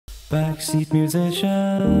Backseat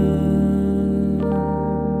musicians.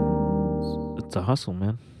 It's a hustle,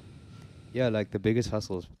 man. Yeah, like the biggest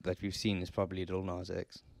hustles that we've seen is probably Lil Nas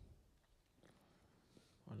X.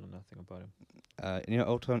 I know nothing about him. You know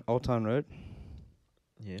Old Town Road?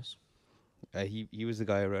 Yes. He was the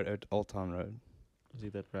guy who wrote Old Town Road. Is he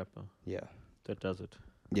that rapper Yeah. that does it?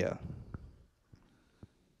 Yeah.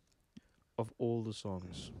 Of all the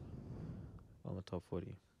songs on the top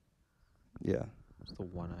 40, Yeah. it's the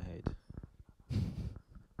one I hate.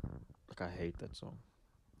 Like, I hate that song.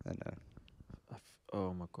 I know.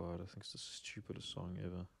 Oh my god, I think it's the stupidest song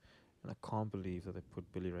ever. And I can't believe that they put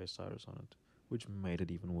Billy Ray Cyrus on it, which made it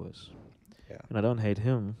even worse. Yeah. And I don't hate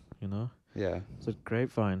him, you know? Yeah. It's a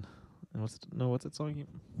Grapevine. And what's that song?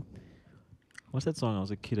 What's that song I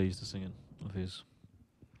was a kid I used to sing it of his?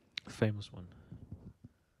 Famous one.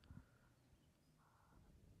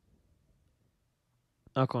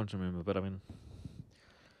 I can't remember, but I mean,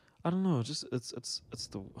 I don't know. Just it's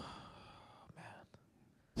the man.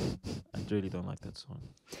 I really don't like that song.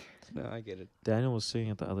 No, I get it. Daniel was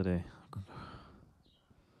singing it the other day.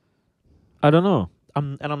 I don't know.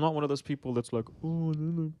 I'm not one of those people that's like, oh, I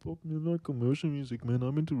like commercial music, man.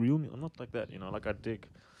 I'm into real music. I'm not like that, you know. Like, I dig.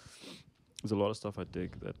 There's a lot of stuff I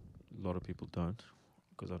dig that a lot of people don't,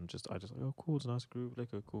 because I just like, oh, cool, it's a nice groove, like,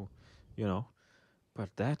 oh, cool, you know. But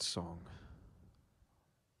that song,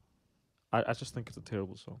 I just think it's a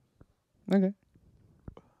terrible song. Okay.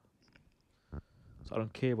 So I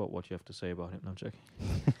don't care about what you have to say about him. No, I'm joking.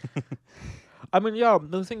 I mean, yeah,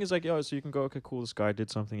 the thing is, like, yeah, so you can go, okay, cool, this guy did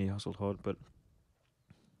something, he hustled hard, but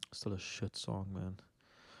still a shit song, man.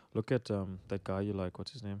 Look at that guy you like,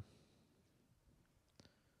 what's his name?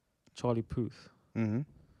 Charlie Puth. Mm-hmm.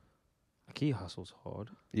 Like, he hustles hard,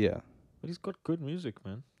 Yeah. but he's got good music,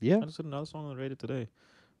 man. Yeah. I just heard another song on the radio today.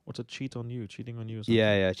 What's a cheating on you or something?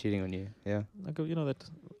 Yeah, cheating on you. Yeah. Like, you know, that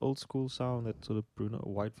old school sound, that sort of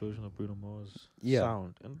white version of Bruno Mars Yeah.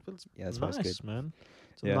 sound. And it's Yeah, that's nice, good. man.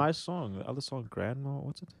 It's a Yeah. nice song. The other song, Grandma,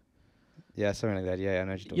 what's it? Yeah, something like that. Yeah, I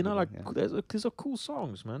know what you're You know, like, talking about, these are cool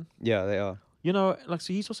songs, man. yeah, they are. You know, like,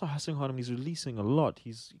 so he's also hustling hard and he's releasing a lot.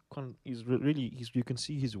 You can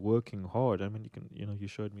see he's working hard. I mean, you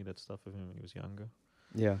showed me that stuff of him when he was younger.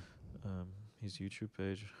 Yeah. His YouTube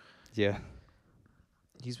page. Yeah.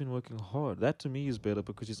 He's been working hard. That to me is better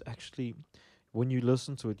because he's actually, when you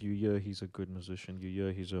listen to it, you hear he's a good musician. You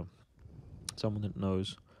hear he's someone that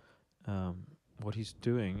knows what he's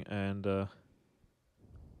doing, and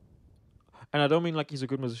I don't mean like he's a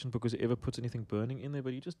good musician because he ever puts anything burning in there,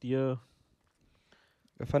 but you just hear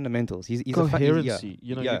The fundamentals. He's coherency.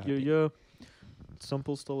 yeah. You hear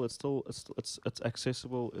simple still. It's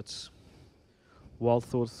accessible. It's well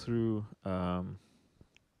thought through,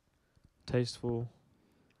 tasteful.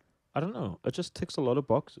 I don't know. It just ticks a lot of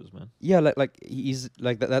boxes, man. Yeah, like he's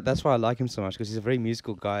like that. That's why I like him so much, because he's a very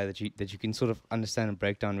musical guy that you can sort of understand and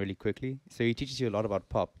break down really quickly. So he teaches you a lot about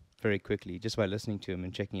pop very quickly just by listening to him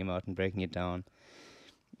and checking him out and breaking it down,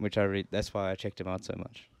 which that's why I checked him out so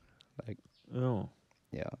much. Like, Oh.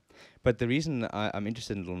 yeah. But the reason I'm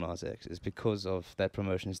interested in Lil Nas X is because of that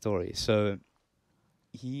promotion story. So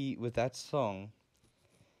with that song,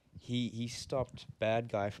 he stopped Bad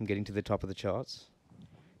Guy from getting to the top of the charts.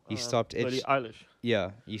 He stopped Billie Eilish.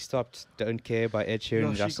 Yeah, he stopped Don't Care by Ed Sheeran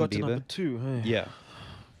and Justin she got to Bieber. number 2. Hey. Yeah.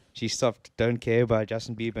 She stopped Don't Care by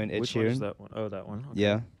Justin Bieber and Ed Which Sheeran. one is that one? Oh, that one. Okay.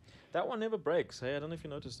 Yeah. That one never breaks. Hey, I don't know if you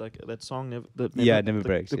noticed. Like, that song never. It never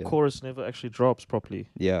breaks. The chorus never actually drops properly.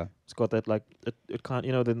 Yeah. It's got that, like, it can't.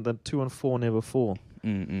 You know, then the 2 and 4 never fall,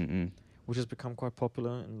 Mm. which has become quite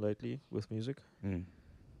popular lately with music. Mm.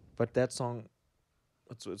 But that song,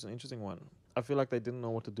 it's an interesting one. I feel like they didn't know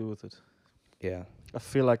what to do with it. Yeah. I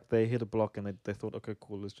feel like they hit a block and they thought, okay,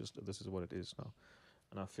 cool, this is what it is now.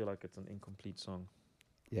 And I feel like it's an incomplete song.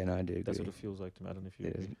 Yeah, no, I do agree. That's what it feels like to me. I don't know if you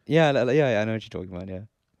It is. agree. Yeah, I know what you're talking about, yeah.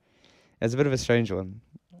 It's a bit of a strange one.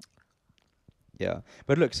 Yeah.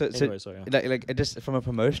 But look, Anyway, so yeah. like just from a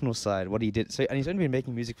promotional side, what he did, and he's only been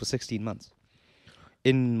making music for 16 months.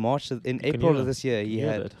 In April of this year, he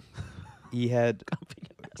had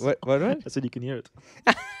what? I said you can hear it.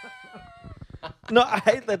 No, I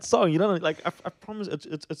hate that song. You don't like. I promise,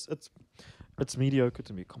 it's mediocre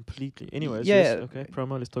to me completely. Anyways, Yeah. yes, okay.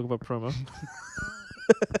 Promo. Let's talk about promo.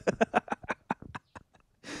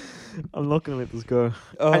 I'm not gonna let this go.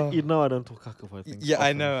 Oh. You know I don't talk about things. Yeah,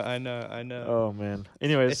 I often. know. Oh man.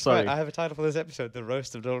 Anyways, It's sorry. fine. I have a title for this episode: "The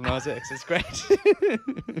Roast of Lil Nas X." It's great.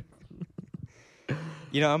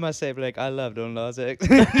 You know, I must say, Blake, I love Lil Nas X.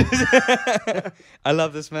 I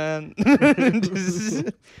love this man,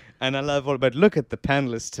 and I love all. But look at the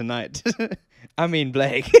panelists tonight. I mean,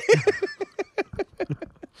 Blake.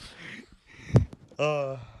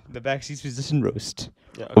 Oh The Backseat Musician roast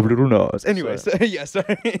Yeah. of Lil Nas. Anyway, Sorry. so yeah,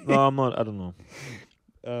 sorry. No, I'm not. I don't know.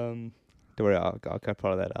 Don't worry, I'll cut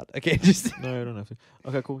part of that out. Okay, just No, you don't have to.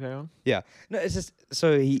 Okay, cool. Carry on. no. It's just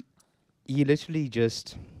so he literally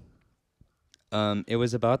just it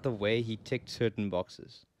was about the way he ticked certain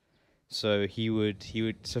boxes. So he would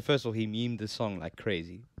so first of all he memed the song like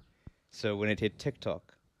crazy. So when it hit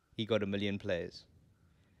TikTok, he got 1 million plays.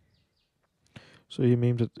 So you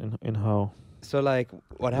memed it in how? So like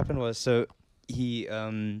what happened was he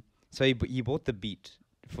he bought the beat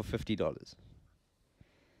for $50,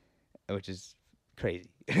 which is crazy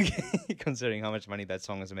considering how much money that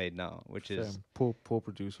song has made now, which is poor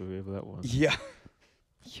producer, whoever that was. yeah.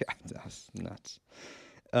 Yeah, that's nuts.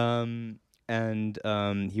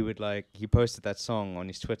 He would he posted that song on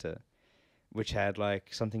his Twitter, which had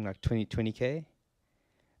like something like 20K.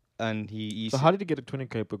 And he So how did he get a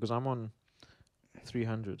 20K? Because I'm on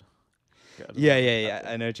 300. Yeah,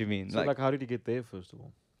 I know what you mean. So like how did he get there, first of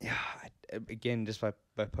all? Yeah, again, just by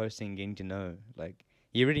posting, getting to know. Like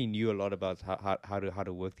he already knew a lot about how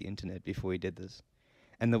to work the internet before he did this,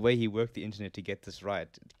 and the way he worked the internet to get this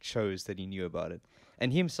right shows that he knew about it.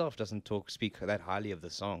 And he himself doesn't speak that highly of the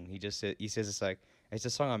song. He just says it's a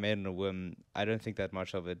song I made on a whim. I don't think that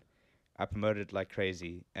much of it. I promoted it like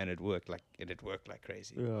crazy, and it worked like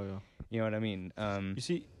crazy. Yeah. You know what I mean? You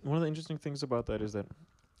see, one of the interesting things about that is that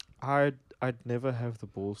I'd never have the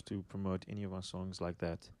balls to promote any of my songs like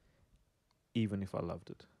that, even if I loved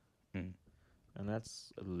it. Mm. And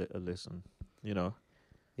that's a lesson, you know.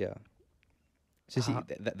 Yeah. So see,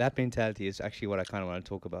 that mentality is actually what I kind of want to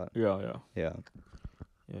talk about. Yeah. Yeah.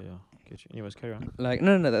 Get you. Anyways, carry on. Like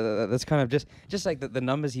no, that's kind of just like the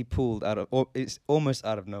numbers he pulled out of, or it's almost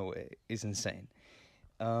out of nowhere, is insane.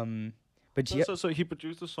 But So he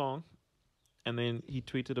produced the song, and then he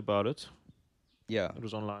tweeted about it. Yeah. It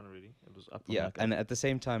was online already. It was up. Yeah, and at the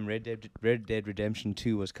same time, Red Dead Redemption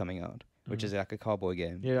 2 was coming out, which is like a cowboy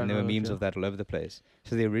game. Yeah, and there were memes of that all over the place.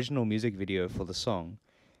 So the original music video for the song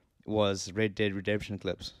was Red Dead Redemption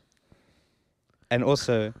clips. And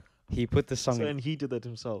also, he put the song... and he did that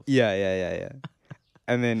himself. Yeah.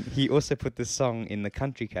 And then he also put the song in the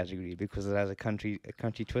country category because it has a country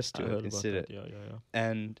twist to it instead of... Yeah.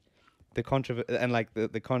 And the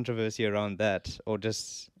controversy around that, or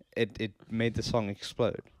just... It made the song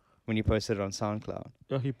explode when he posted it on SoundCloud.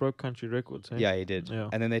 Yeah, he broke country records. Eh? Yeah, he did. Yeah.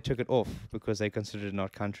 And then they took it off because they considered it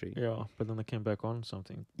not country. Yeah, but then they came back on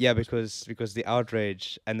something. Yeah, because the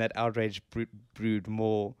outrage, and that outrage brewed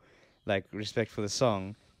more like respect for the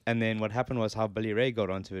song. And then what happened was how Billy Ray got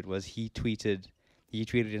onto it was he tweeted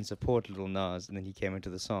in support of Lil Nas, and then he came into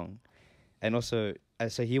the song. And also,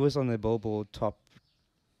 so he was on the Billboard top.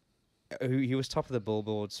 He was top of the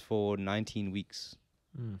Billboards for 19 weeks.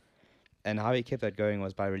 Mm. And how he kept that going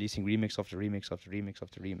was by releasing remix after remix after remix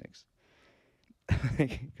after remix.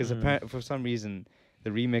 Because apparently, for some reason, the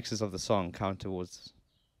remixes of the song count towards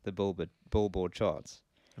the Billboard charts.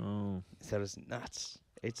 Oh. So it's nuts.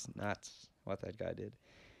 It's nuts what that guy did.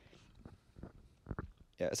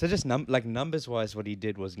 Yeah. So just numbers wise, what he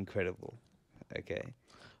did was incredible. Okay.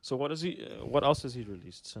 So what what else has he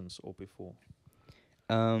released since or before?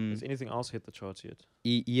 Has anything else hit the charts yet?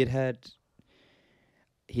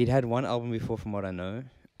 He'd had one album before, from what I know,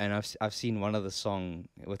 and I've seen one other song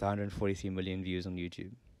with 143 million views on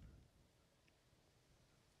YouTube.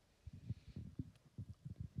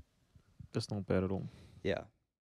 That's not bad at all. Yeah.